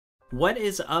What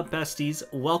is up, besties?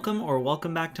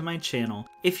 Welcome back to my channel.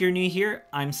 If you're new here,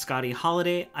 I'm Scotty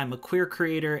Holiday. I'm a queer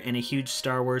creator and a huge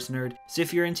Star Wars nerd, so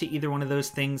if you're into either one of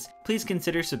those things, please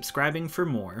consider subscribing for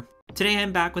more. Today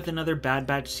I'm back with another Bad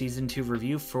Batch Season 2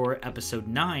 review for Episode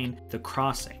 9, The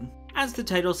Crossing. As the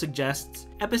title suggests,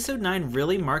 Episode 9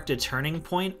 really marked a turning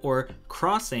point, or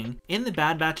crossing, in the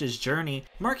Bad Batch's journey,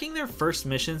 marking their first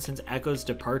mission since Echo's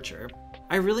departure.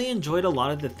 I really enjoyed a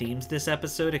lot of the themes this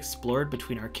episode explored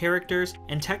between our characters,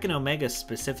 and Tech and Omega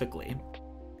specifically.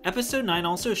 Episode 9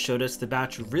 also showed us the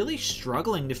Batch really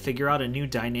struggling to figure out a new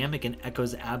dynamic in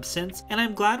Echo's absence, and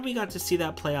I'm glad we got to see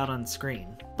that play out on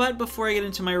screen. But before I get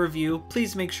into my review,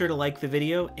 please make sure to like the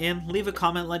video and leave a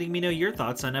comment letting me know your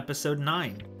thoughts on Episode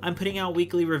 9. I'm putting out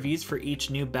weekly reviews for each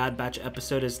new Bad Batch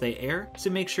episode as they air, so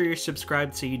make sure you're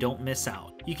subscribed so you don't miss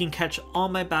out. You can catch all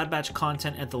my Bad Batch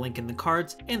content at the link in the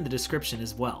cards and the description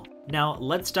as well. Now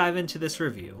let's dive into this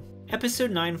review.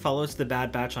 Episode 9 follows the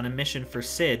Bad Batch on a mission for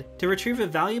Sid to retrieve a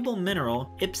valuable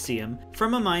mineral, Ipsium,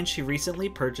 from a mine she recently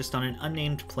purchased on an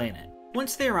unnamed planet.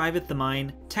 Once they arrive at the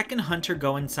mine, Tech and Hunter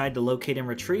go inside to locate and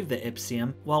retrieve the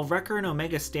Ipsium, while Wrecker and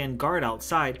Omega stand guard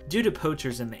outside due to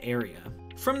poachers in the area.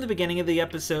 From the beginning of the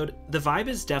episode, the vibe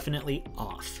is definitely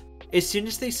off. As soon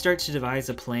as they start to devise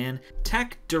a plan,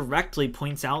 Tech directly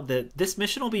points out that this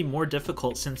mission will be more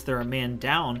difficult since they're a man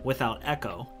down without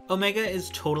Echo. Omega is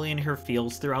totally in her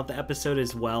feels throughout the episode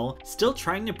as well, still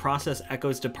trying to process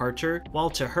Echo's departure, while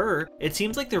to her, it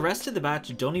seems like the rest of the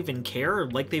batch don't even care, or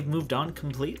like they've moved on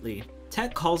completely.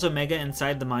 Tech calls Omega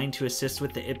inside the mine to assist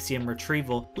with the Ipsium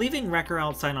retrieval, leaving Wrecker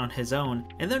outside on his own,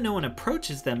 and though no one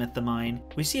approaches them at the mine,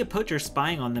 we see a poacher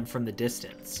spying on them from the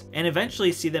distance, and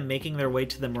eventually see them making their way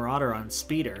to the Marauder on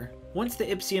Speeder. Once the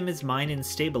Ipsium is mined and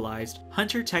stabilized,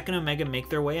 Hunter, Tech, and Omega make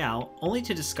their way out, only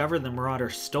to discover the Marauder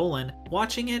stolen,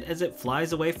 watching it as it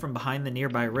flies away from behind the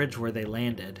nearby ridge where they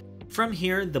landed. From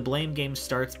here, the blame game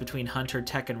starts between Hunter,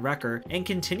 Tech, and Wrecker, and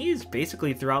continues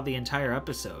basically throughout the entire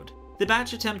episode. The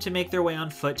Batch attempt to make their way on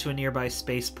foot to a nearby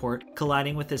spaceport,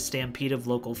 colliding with a stampede of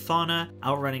local fauna,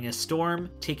 outrunning a storm,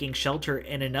 taking shelter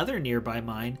in another nearby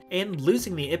mine, and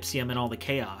losing the Ipsium in all the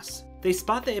chaos. They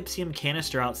spot the Ipsium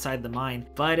canister outside the mine,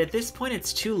 but at this point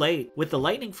it's too late, with the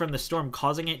lightning from the storm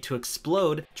causing it to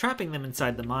explode, trapping them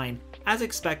inside the mine. As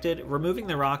expected, removing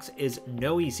the rocks is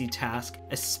no easy task,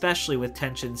 especially with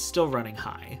tensions still running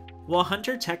high. While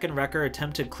Hunter, Tech, and Wrecker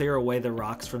attempt to clear away the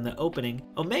rocks from the opening,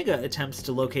 Omega attempts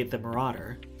to locate the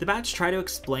Marauder. The Batch try to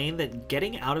explain that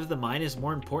getting out of the mine is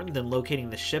more important than locating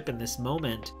the ship in this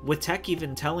moment, with Tech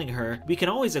even telling her, "We can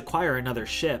always acquire another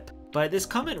ship." But this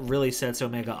comment really sets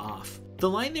Omega off. The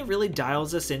line that really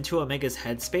dials us into Omega's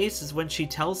headspace is when she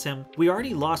tells him, "We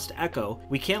already lost Echo,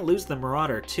 we can't lose the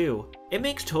Marauder too." It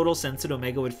makes total sense that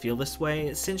Omega would feel this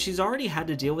way, since she's already had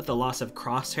to deal with the loss of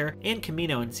Crosshair and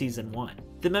Camino in Season 1.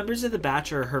 The members of the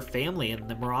Batch are her family, and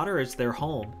the Marauder is their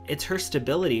home. It's her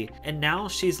stability, and now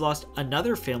she's lost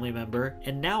another family member,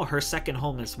 and now her second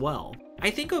home as well. I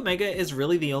think Omega is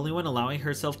really the only one allowing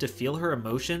herself to feel her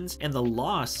emotions and the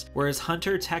loss, whereas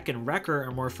Hunter, Tech, and Wrecker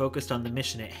are more focused on the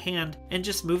mission at hand and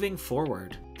just moving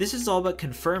forward. This is all but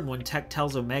confirmed when Tech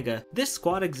tells Omega this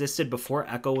squad existed before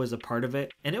Echo was a part of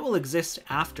it, and it will exist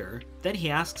after. Then he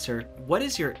asks her, "What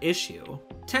is your issue?"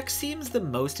 Tech seems the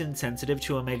most insensitive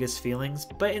to Omega's feelings,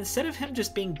 but instead of him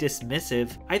just being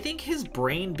dismissive, I think his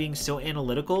brain being so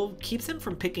analytical keeps him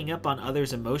from picking up on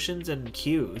others' emotions and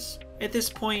cues. At this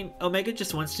point, Omega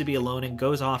just wants to be alone and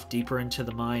goes off deeper into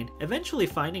the mine, eventually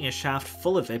finding a shaft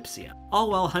full of Ipsium. All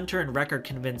while Hunter and Wrecker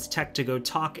convince Tech to go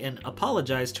talk and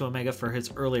apologize to Omega for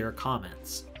his earlier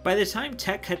comments. By the time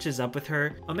Tech catches up with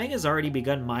her, Omega's already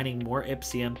begun mining more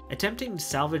Ipsium, attempting to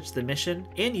salvage the mission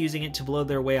and using it to blow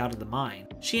their way out of the mine.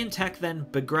 She and Tech then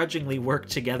begrudgingly work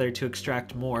together to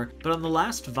extract more, but on the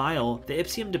last vial, the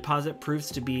Ipsium deposit proves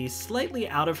to be slightly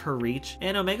out of her reach,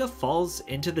 and Omega falls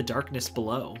into the darkness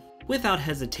below. Without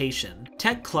hesitation,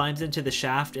 Tech climbs into the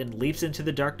shaft and leaps into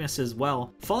the darkness as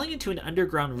well, falling into an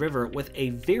underground river with a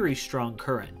very strong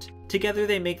current. Together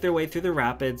they make their way through the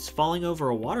rapids, falling over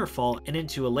a waterfall and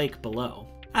into a lake below.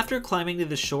 After climbing to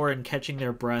the shore and catching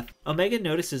their breath, Omega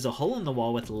notices a hole in the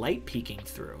wall with light peeking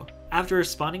through. After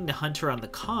responding to Hunter on the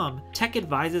comm, Tech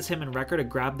advises him and Wrecker to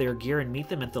grab their gear and meet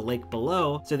them at the lake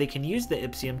below so they can use the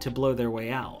Ipsium to blow their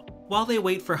way out. While they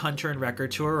wait for Hunter and Wrecker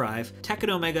to arrive, Tech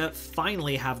and Omega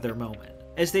finally have their moment.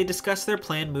 As they discuss their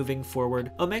plan moving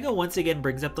forward, Omega once again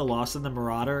brings up the loss of the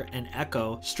Marauder and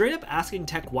Echo, straight up asking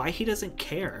Tech why he doesn't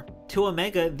care. To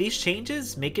Omega, these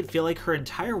changes make it feel like her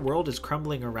entire world is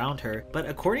crumbling around her, but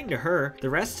according to her, the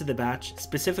rest of the batch,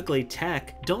 specifically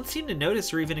Tech, don't seem to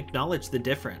notice or even acknowledge the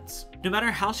difference. No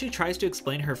matter how she tries to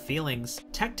explain her feelings,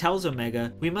 Tech tells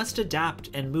Omega we must adapt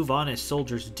and move on as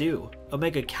soldiers do.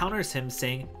 Omega counters him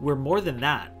saying, "We're more than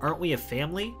that, aren't we a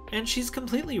family?" And she's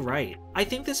completely right. I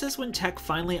think this is when Tech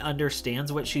finally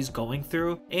understands what she's going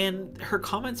through, and her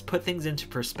comments put things into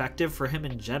perspective for him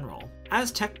in general.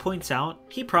 As Tech points out,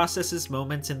 he processes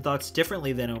moments and thoughts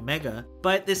differently than Omega,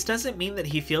 but this doesn't mean that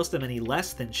he feels them any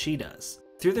less than she does.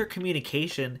 Through their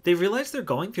communication, they realize they're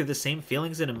going through the same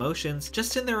feelings and emotions,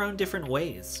 just in their own different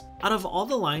ways. Out of all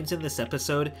the lines in this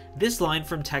episode, this line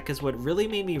from Tech is what really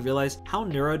made me realize how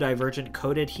neurodivergent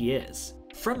coded he is.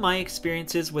 From my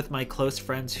experiences with my close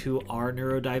friends who are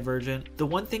neurodivergent, the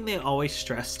one thing they always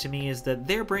stress to me is that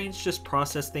their brains just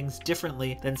process things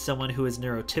differently than someone who is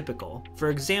neurotypical. For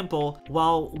example,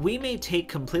 while we may take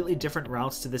completely different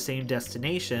routes to the same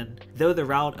destination, though the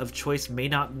route of choice may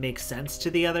not make sense to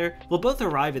the other, we'll both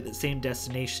arrive at the same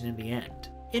destination in the end.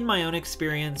 In my own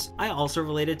experience, I also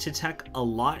related to Tech a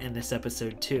lot in this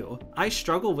episode too. I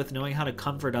struggle with knowing how to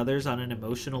comfort others on an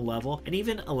emotional level and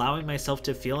even allowing myself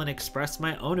to feel and express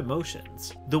my own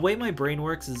emotions. The way my brain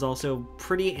works is also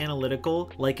pretty analytical,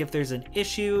 like if there's an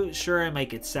issue, sure I might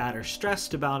get sad or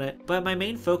stressed about it, but my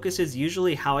main focus is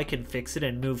usually how I can fix it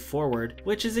and move forward,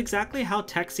 which is exactly how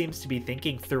Tech seems to be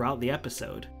thinking throughout the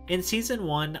episode. In Season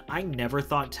 1, I never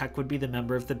thought Tech would be the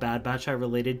member of the Bad Batch I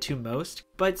related to most,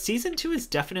 but Season 2 is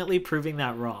definitely proving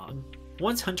that wrong.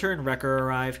 Once Hunter and Wrecker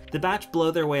arrive, the Batch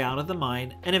blow their way out of the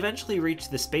mine and eventually reach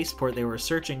the spaceport they were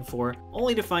searching for,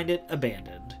 only to find it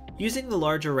abandoned. Using the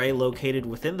large array located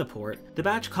within the port, the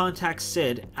Batch contacts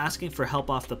Sid, asking for help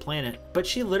off the planet, but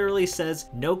she literally says,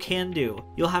 "No can do,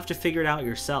 you'll have to figure it out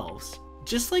yourselves."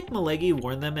 Just like Malegi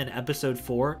warned them in episode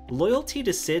 4, loyalty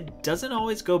to Sid doesn't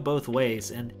always go both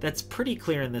ways, and that's pretty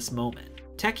clear in this moment.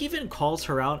 Tech even calls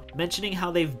her out, mentioning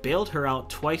how they've bailed her out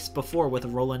twice before with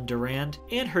Roland Durand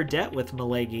and her debt with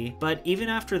Malegi, but even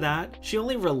after that, she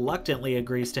only reluctantly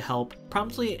agrees to help,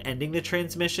 promptly ending the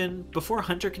transmission before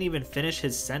Hunter can even finish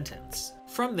his sentence.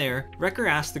 From there, Wrecker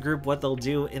asks the group what they'll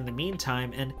do in the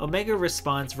meantime, and Omega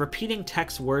responds, repeating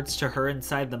Tech's words to her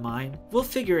inside the mine, "We'll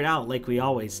figure it out like we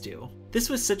always do." This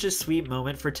was such a sweet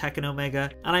moment for Tech and Omega,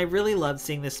 and I really loved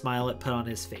seeing the smile it put on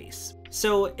his face.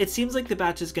 So it seems like the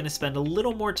Batch is going to spend a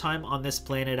little more time on this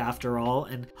planet after all,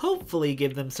 and hopefully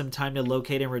give them some time to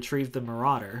locate and retrieve the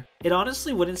Marauder. It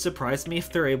honestly wouldn't surprise me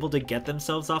if they're able to get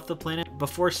themselves off the planet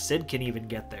before Sid can even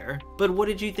get there. But what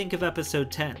did you think of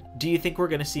episode 10? Do you think we're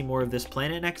going to see more of this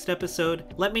planet next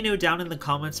episode? Let me know down in the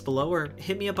comments below, or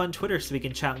hit me up on Twitter so we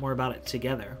can chat more about it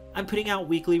together. I'm putting out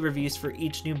weekly reviews for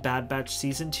each new Bad Batch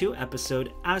Season 2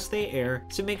 episode as they air,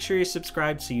 so make sure you're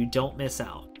subscribed so you don't miss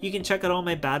out. You can check out all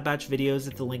my Bad Batch videos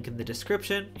at the link in the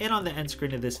description and on the end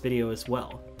screen of this video as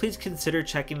well. Please consider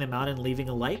checking them out and leaving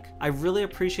a like. I really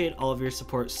appreciate all of your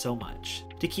support so much.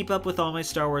 To keep up with all my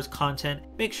Star Wars content,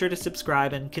 make sure to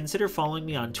subscribe and consider following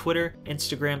me on Twitter,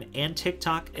 Instagram, and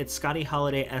TikTok at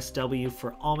ScottyHolidaySW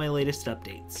for all my latest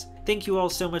updates. Thank you all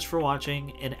so much for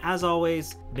watching, and as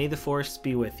always, may the Force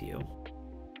be with you.